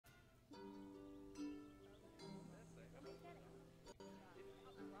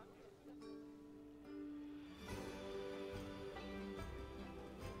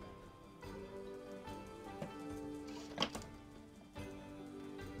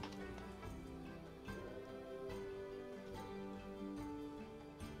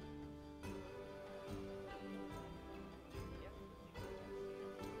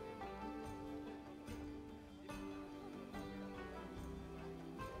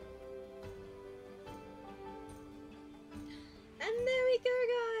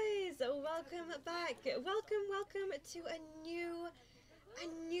welcome back. Welcome to a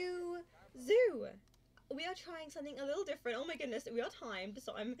new zoo. We are trying something a little different. Oh my goodness, we are timed,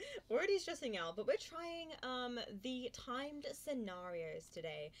 so I'm already stressing out, but we're trying the timed scenarios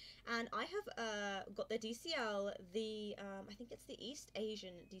today. And I have got the DCL, I think it's the East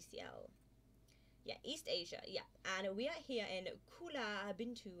Asian DCL. Yeah, East Asia, yeah. And we are here in Kula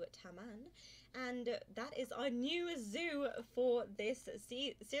Bintu Taman, and that is our new zoo for this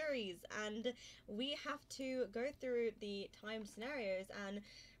series. And we have to go through the timed scenarios and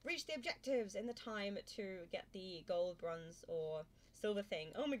reach the objectives in the time to get the gold, bronze, or silver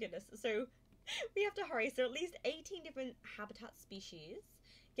thing. Oh my goodness. So we have to hurry. So at least 18 different habitat species,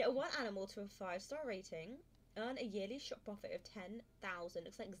 get one animal to a 5-star rating, earn a yearly shop profit of 10,000,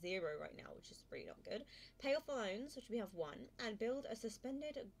 looks like 0 right now, which is really not good, pay off loans, which we have 1, and build a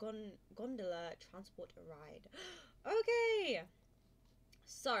suspended gondola transport ride. Okay,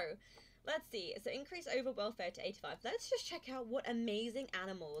 so let's see. So increase overall welfare to 85. Let's just check out what amazing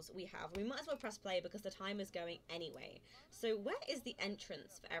animals we have. We might as well press play because the time is going anyway. So where is the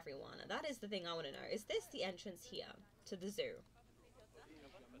entrance for everyone? That is the thing I want to know. Is this the entrance here to the zoo?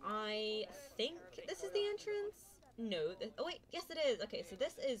 I think this is the entrance. No, oh wait, yes it is. Okay, so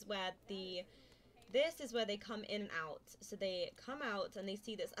this is where they come in and out. So they come out and they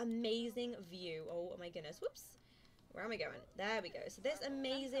see this amazing view. Oh my goodness, whoops. Where am I going? There we go. So this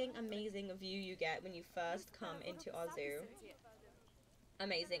amazing view you get when you first come into our zoo.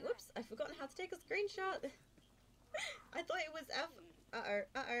 Amazing. Whoops, I've forgotten how to take a screenshot. I thought it was F.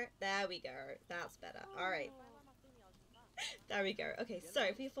 There we go. That's better. Alright. There we go. Okay, so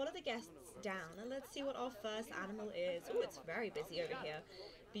if we follow the guests down, let's see what our first animal is. Oh, it's very busy over here.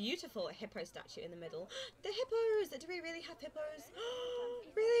 Beautiful hippo statue in the middle. The hippos! Do we really have hippos?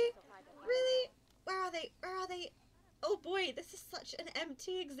 Really? Really? Where are they? Where are they? Oh boy, this is such an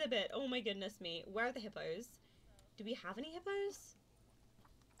empty exhibit. Oh my goodness me. Where are the hippos? Do we have any hippos?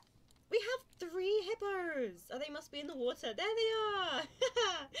 We have 3 hippos! Oh, they must be in the water. There they are!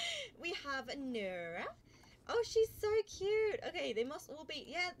 We have Nora. Oh, she's so cute. Okay, they must all be...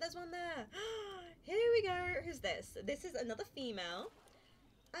 Yeah, there's one there. Here we go. Who's this? This is another female.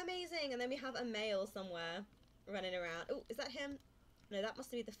 Amazing. And then we have a male somewhere running around. Oh, is that him? No, that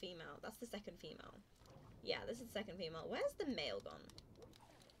must be the female. That's the second female. Yeah, this is the second female. Where's the male gone?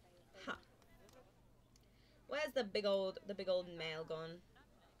 Huh. Where's the big old male gone?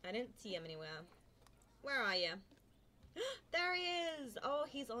 I didn't see him anywhere. Where are you? There he is! Oh,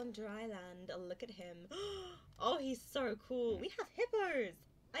 he's on dry land. Look at him. Oh, he's so cool. We have hippos!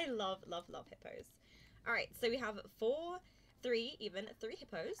 I love hippos. Alright, so we have 3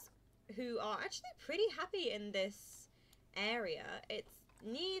 hippos who are actually pretty happy in this area. It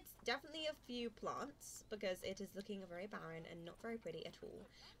needs definitely a few plants because it is looking very barren and not very pretty at all.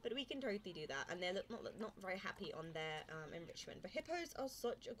 But we can totally do that, and they're not very happy on their enrichment. But hippos are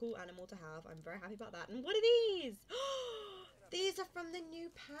such a cool animal to have. I'm very happy about that. And what are these? These are from the new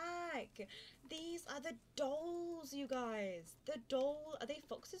pack. These are the dolls, you guys. The doll. Are they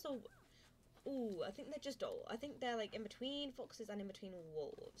foxes or... Ooh, I think they're just doll. I think they're like in between foxes and in between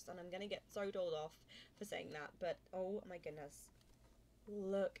wolves. And I'm gonna get so dolled off for saying that. But oh my goodness.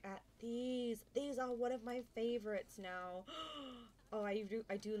 Look at these. These are one of my favorites now. Oh, I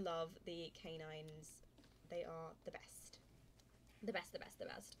do love the canines. They are the best. The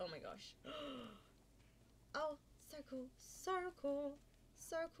best. Oh my gosh. Oh, so cool. So cool.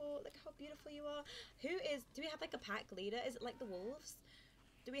 So cool. Look how beautiful you are. Do we have like a pack leader? Is it like the wolves?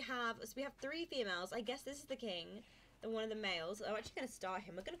 So we have 3 females. I guess this is the king. And one of the males. I'm actually going to star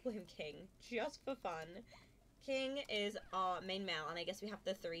him. We're going to call him King. Just for fun. King is our main male, and I guess we have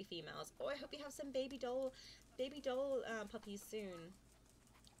the 3 females. Oh, I hope we have some baby doll puppies soon.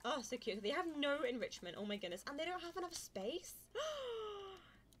 Oh, so cute. They have no enrichment. Oh my goodness. And they don't have enough space.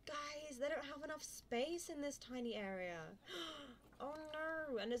 Guys, they don't have enough space in this tiny area. Oh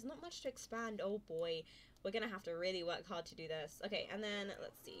no. And there's not much to expand. Oh boy. We're going to have to really work hard to do this. Okay, and then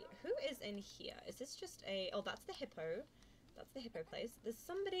let's see. Who is in here? Is this just a... Oh, that's the hippo. That's the hippo place. There's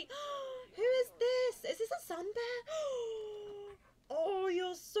somebody... Who is this? Is this a sun bear? Oh,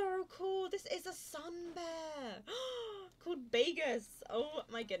 you're so cool. This is a sun bear. Called Vegas. Oh,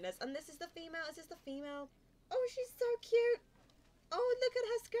 my goodness. And this is the female. Is this the female? Oh, she's so cute. Oh, look at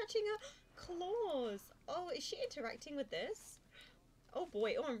her scratching her claws. Oh, is she interacting with this? Oh,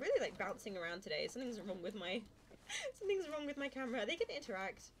 boy. Oh, I'm really, like, bouncing around today. Something's wrong with my... Something's wrong with my camera. Are they going to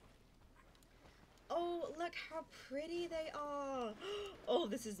interact? Oh, look how pretty they are. Oh,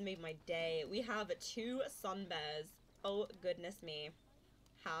 this has made my day. We have 2 sun bears. Oh, goodness me.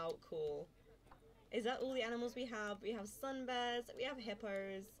 How cool. Is that all the animals we have? We have sun bears, we have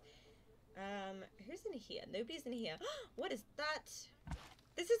hippos, Who's in here? Nobody's in here. What is that?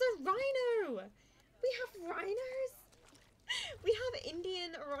 This is a rhino! We have rhinos? We have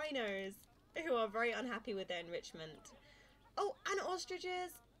Indian rhinos who are very unhappy with their enrichment. Oh, and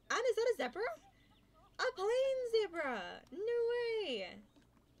ostriches. And is that a zebra? A plain zebra. No way.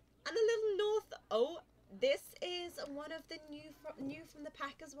 And a little north. Oh, this is one of the new from the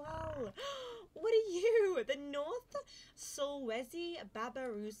pack as well. What are you? The North Sulawesi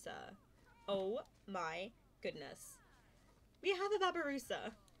Babirusa. Oh my goodness. We have a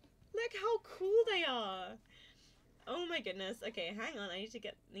Babirusa. Look how cool they are. Oh my goodness. Okay, hang on. I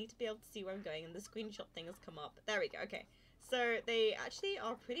need to be able to see where I'm going, and the screenshot thing has come up. There we go. Okay. So they actually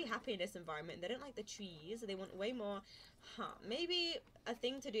are pretty happy in this environment. They don't like the trees. They want way more. Maybe a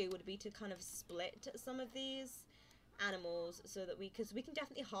thing to do would be to kind of split some of these animals so that because we can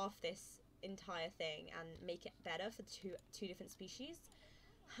definitely half this entire thing and make it better for two different species.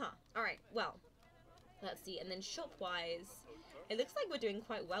 All right. Well, let's see. And then shop-wise, it looks like we're doing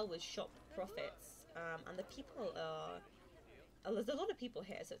quite well with shop profits. And the people are. There's a lot of people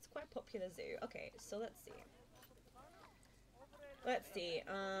here, so it's quite a popular zoo. Okay, so let's see.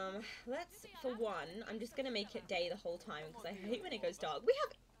 For one, I'm just gonna make it day the whole time because I hate when it goes dark. We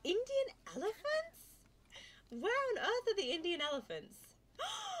have Indian elephants? Where on earth are the Indian elephants?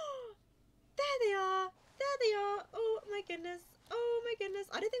 There they are! There they are! Oh my goodness. Oh my goodness.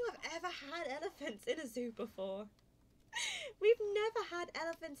 I don't think I've ever had elephants in a zoo before. We've never had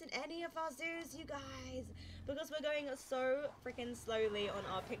elephants in any of our zoos, you guys, because we're going so freaking slowly on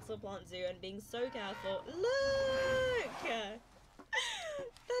our Pixel Plant Zoo and being so careful. Look!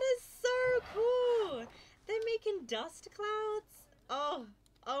 That is so cool! They're making dust clouds.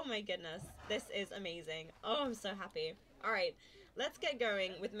 Oh my goodness. This is amazing. Oh, I'm so happy. Alright, let's get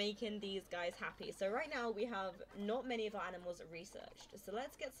going with making these guys happy. So right now we have not many of our animals researched. So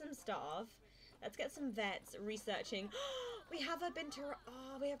let's get some staff. Let's get some vets researching. We have a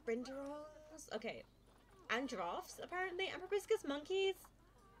we have binturongs. Okay. And giraffes, apparently. And proboscis monkeys.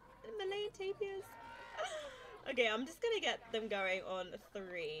 And Malayan tapirs. Okay, I'm just gonna get them going on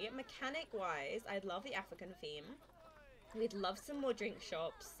 3. Mechanic-wise, I'd love the African theme. We'd love some more drink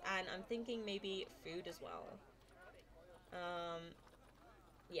shops. And I'm thinking maybe food as well.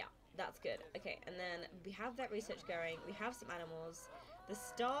 Yeah, that's good. Okay, and then we have that research going. We have some animals. The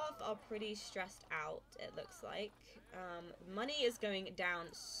staff are pretty stressed out, it looks like. Money is going down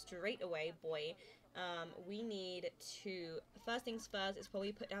straight away, boy. We need to... First things first is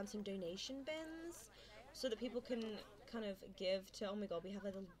probably put down some donation bins so that people can kind of give to... Oh my god, we have a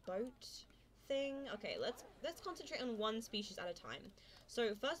little boat thing. Okay, let's concentrate on one species at a time.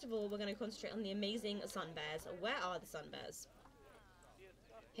 So first of all, we're going to concentrate on the amazing sun bears. Where are the sun bears?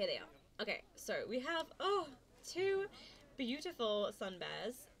 Here they are. Okay, so we have, 2 beautiful sun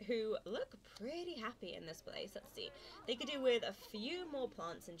bears who look pretty happy in this place. Let's see. They could do with a few more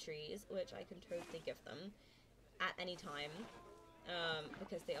plants and trees, which I can totally give them at any time,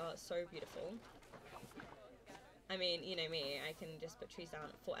 because they are so beautiful. I mean, you know me, I can just put trees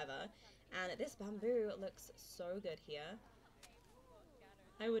down forever. And this bamboo looks so good here.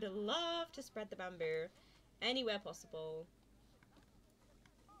 I would love to spread the bamboo anywhere possible.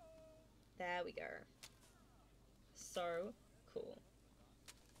 There we go. So cool.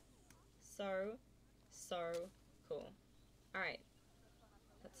 So cool. Alright.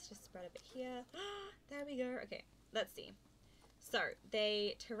 Let's just spread a bit here. There we go. Okay, let's see. So,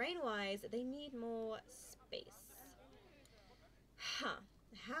 terrain-wise, they need more space.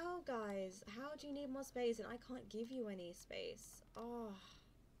 How, guys? How do you need more space and I can't give you any space? Oh.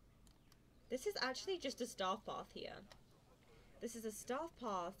 This is actually just a staff path here. This is a staff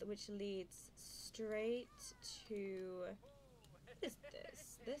path which leads straight to... What is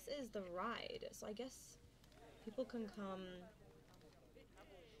this? This is the ride. So I guess people can come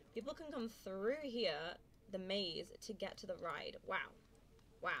through here, the maze, to get to the ride. Wow.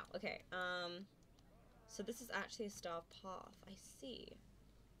 Wow. Okay. So this is actually a staff path. I see.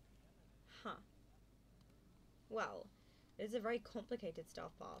 Well, it is a very complicated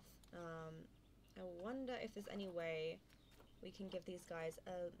staff path. I wonder if there's any way we can give these guys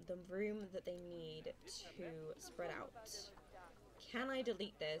the room that they need to spread out. Can I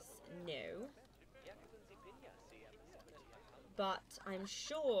delete this? No. But I'm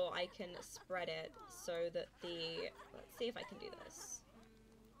sure I can spread it so that let's see if I can do this.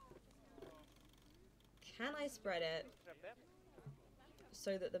 Can I spread it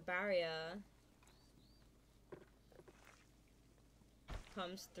so that the barrier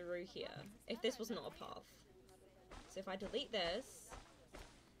comes through here, if this was not a path? So if I delete this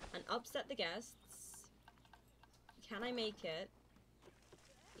and upset the guests, can I make it?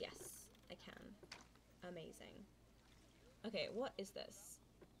 Yes. amazing. Okay, what is this?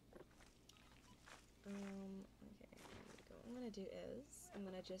 Okay, here we go. What I'm gonna do is, I'm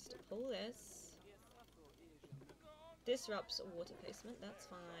gonna just pull this. Disrupts water placement, that's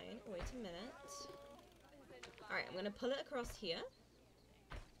fine. Wait a minute. Alright, I'm gonna pull it across here.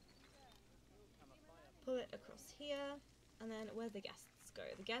 Pull it across here. And then where the guests go?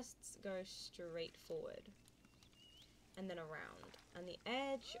 The guests go straight forward. And then around. And the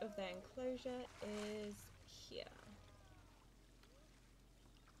edge of their enclosure is here.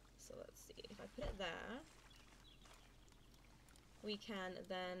 So let's see. If I put it there, we can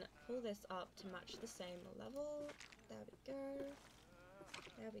then pull this up to match the same level. There we go.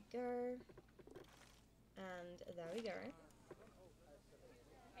 There we go. And there we go.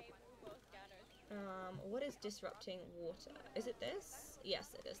 What is disrupting water? Is it this?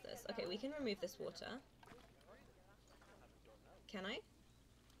 Yes, it is this. Okay, we can remove this water. Can I?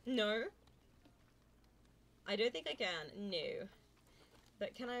 No. I don't think I can. No.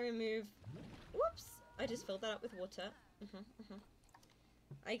 But can I remove... Whoops! I just filled that up with water.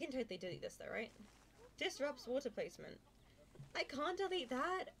 I can totally delete this though, right? Disrupts water placement. I can't delete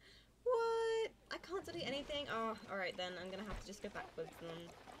that? What? I can't delete anything? Oh, alright then. I'm gonna have to just go backwards then.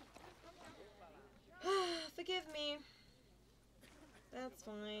 Forgive me. That's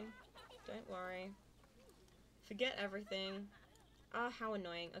fine. Don't worry. Forget everything. Ah, how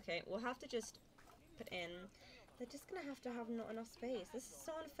annoying. Okay, we'll have to just put in... They're just gonna have to have not enough space. This is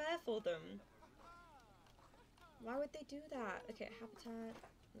so unfair for them. Why would they do that? Okay, habitat.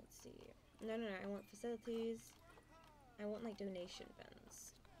 Let's see. No, I want facilities. I want, like, donation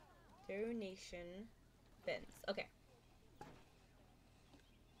bins. Donation bins. Okay.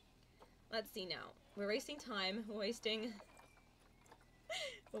 Let's see now. We're wasting time. We're wasting...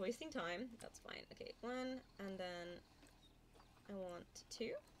 We're wasting time. That's fine. Okay, 1, and then I want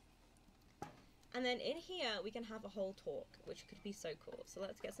 2. And then in here, we can have a whole talk, which could be so cool. So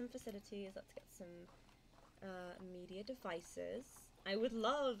let's get some facilities. Let's get some media devices. I would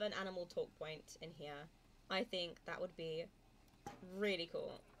love an animal talk point in here. I think that would be really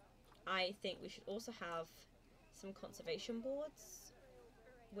cool. I think we should also have some conservation boards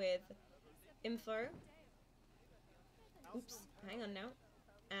with info. Oops, hang on now.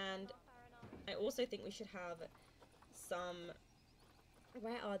 And I also think we should have some...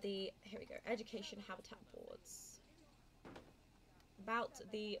 Where are the... Here we go. Education habitat boards. About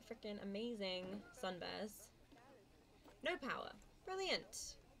the freaking amazing sun bears. No power.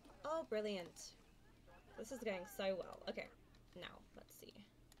 Brilliant. Oh, brilliant. This is going so well. Okay, now, let's see.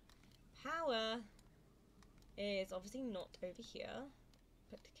 Power is obviously not over here.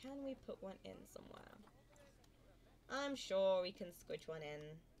 But can we put one in somewhere? I'm sure we can squish one in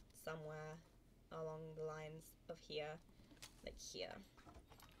somewhere along the lines of here. Like here.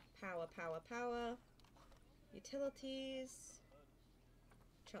 Power, power, power. Utilities.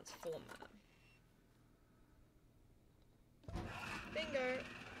 Transformer. Bingo.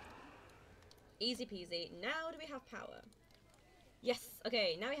 Easy peasy. Now do we have power? Yes.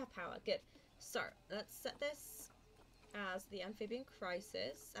 Okay, now we have power. Good. So, let's set this as the amphibian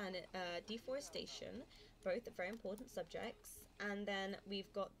crisis and deforestation. Both very important subjects. And then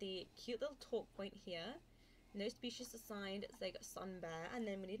we've got the cute little talk point here. No species assigned, so they got sun bear. And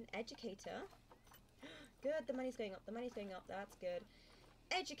then we need an educator. Good, the money's going up, the money's going up, that's good.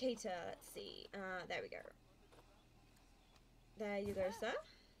 Educator, let's see. There we go. There you go, sir.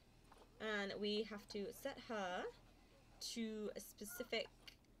 And we have to set her to a specific...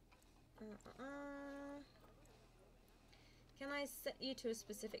 Can I set you to a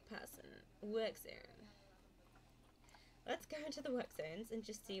specific person? Work zone. Let's go into the work zones and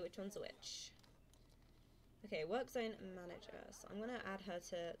just see which one's which. Okay, work zone manager. So I'm going to add her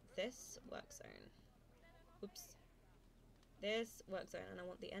to this work zone. Oops. This work zone, and I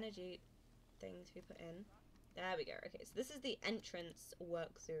want the energy thing to be put in. There we go. Okay, so this is the entrance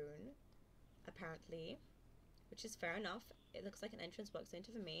work zone, apparently, which is fair enough. It looks like an entrance work zone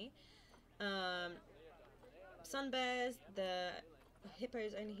to me. Sun bears, the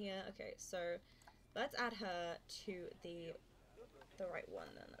hippos in here. Okay, so let's add her to the right one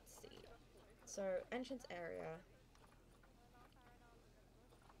then. Let's see. So entrance area.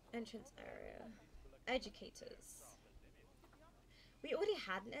 Entrance area. Educators. We already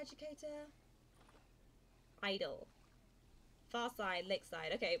had an educator. Idle. Far side,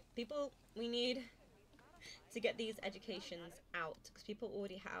 lakeside. Okay, people, we need to get these educations out because people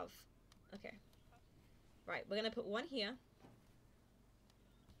already have. Okay. Right, we're going to put one here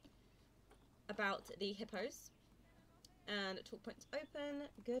about the hippos. And talk points open.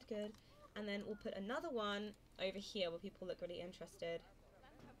 Good, good. And then we'll put another one over here where people look really interested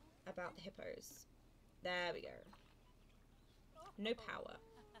about the hippos. There we go. No power.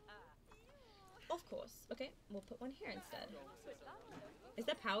 Of course. Okay, we'll put one here instead. Is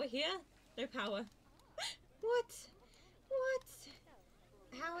there power here? No power. What? What?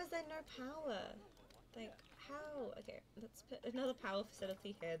 How is there no power? Like, how? Okay, let's put another power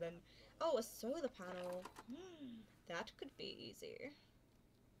facility here then. Oh, a solar panel. That could be easy.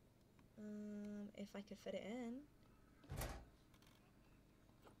 If I could fit it in.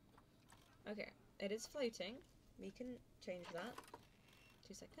 Okay, it is floating. We can change that.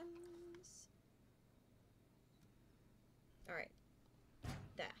 2 seconds. Alright.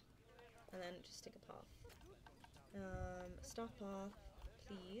 There. And then just take a path. Start path,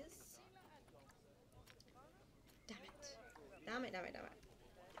 please. Damn it. Damn it, damn it, damn it.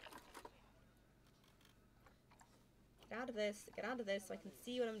 Get out of this. Get out of this so I can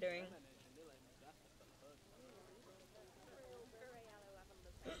see what I'm doing.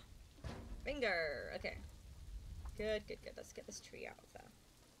 Finger! Okay. Good, good, good. Let's get this tree out of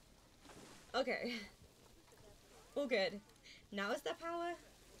there. Okay. All good. Now is there power?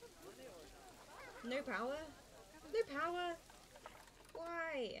 No power? No power?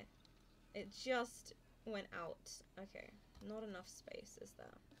 Why? It just went out. Okay. Not enough space, is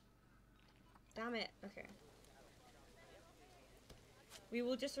there? Damn it. Okay. We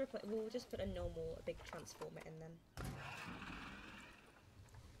will just put a big transformer in then.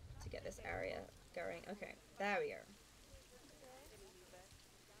 To get this area going. Okay. There we go.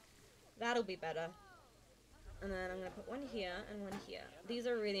 That'll be better. And then I'm going to put one here and one here. These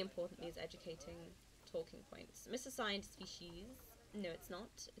are really important, these educating talking points. Misassigned species. No, it's not.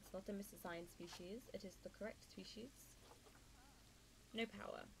 It's not a misassigned species. It is the correct species. No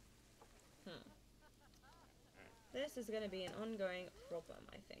power. This is going to be an ongoing problem,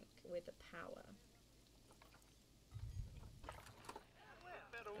 I think, with the power.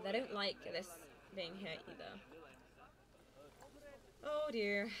 They don't like this being here either. Oh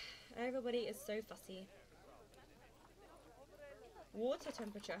dear. Everybody is so fussy. Water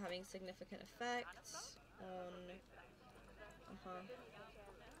temperature having significant effect on...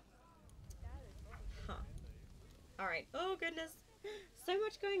 Alright. Oh goodness. So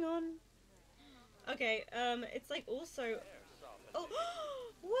much going on. Okay, it's like also... Oh,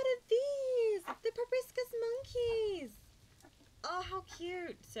 what are these? The proboscis monkeys! Oh, how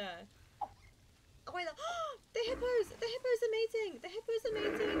cute! Oh wait, the hippos! The hippo's amazing! The hippo's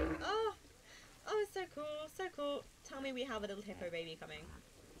amazing! Oh, oh, so cool, so cool. Tell me we have a little hippo baby coming.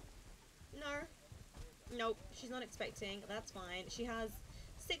 No. Nope, she's not expecting. That's fine. She has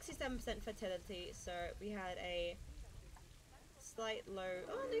 67% fertility, so we had a slight low...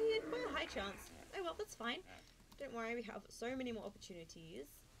 Oh, no, he had quite a high chance. Oh, well, that's fine. Don't worry, we have so many more opportunities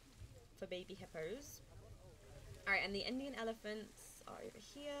for baby hippos. Alright, and the Indian elephants are over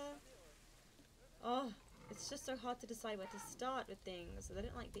here. Oh, it's just so hard to decide where to start with things. They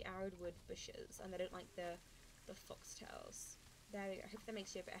don't like the arid wood bushes, and they don't like the foxtails. There we go. I hope that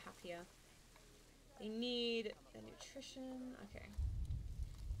makes you a bit happier. They need their nutrition. Okay.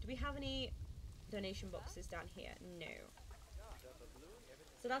 Do we have any donation boxes down here? No.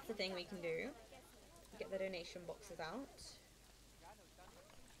 So that's the thing we can do. Get the donation boxes out.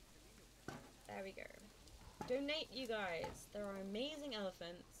 There we go. Donate, you guys. There are amazing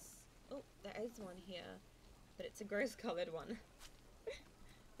elephants. Oh, there is one here. But it's a gross coloured one.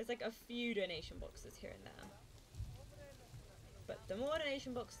 There's like a few donation boxes here and there. But the more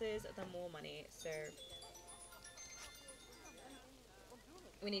donation boxes, the more money. So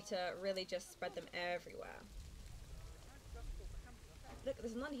we need to really just spread them everywhere. Look,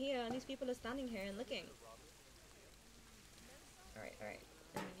 there's none here, and these people are standing here and looking. Alright, alright.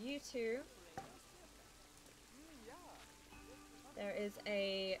 And you two. There is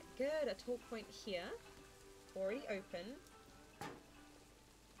a talk point here. Already open.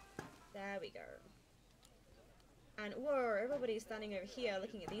 There we go. And whoa, everybody's standing over here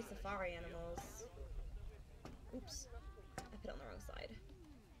looking at these safari animals. Oops. I put it on the wrong side.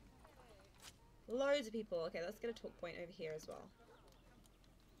 Loads of people. Okay, let's get a talk point over here as well.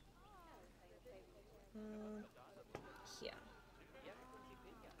 Here.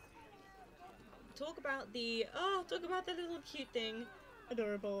 Talk about the little cute thing.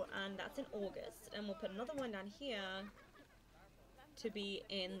 Adorable. And that's in August. And we'll put another one down here to be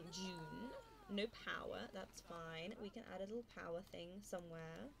in June. No power, that's fine. We can add a little power thing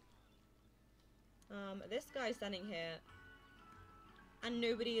somewhere. This guy's standing here. And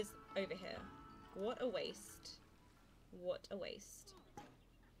nobody is over here. What a waste. What a waste.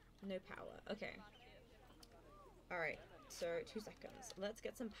 No power. Okay. Alright, so 2 seconds. Let's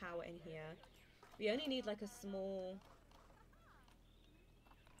get some power in here. We only need like a small...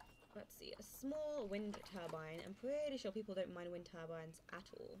 let's see, a small wind turbine. I'm pretty sure people don't mind wind turbines at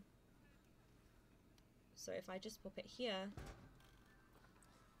all. So if I just pop it here,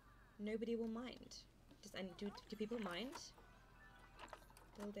 nobody will mind. Do people mind?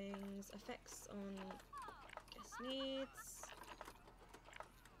 Buildings, effects on guest needs.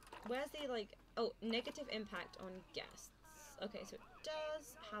 Where's the, like, oh, negative impact on guests. Okay, so it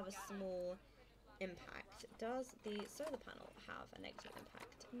does have a small impact. Does the solar panel have a negative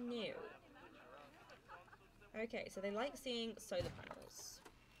impact? No. Okay, so they like seeing solar panels.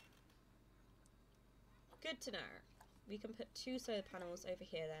 Good to know. We can put 2 solar panels over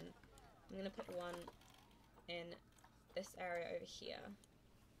here then. I'm going to put one in this area over here.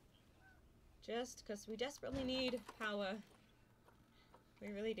 Just because we desperately need power.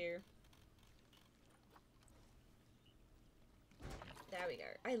 We really do. There we go.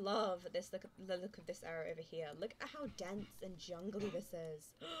 I love this the look of this area over here. Look at how dense and jungly this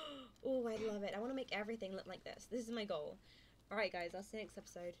is. Oh, I love it. I want to make everything look like this. This is my goal. Alright guys, I'll see you next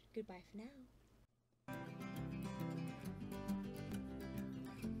episode. Goodbye for now.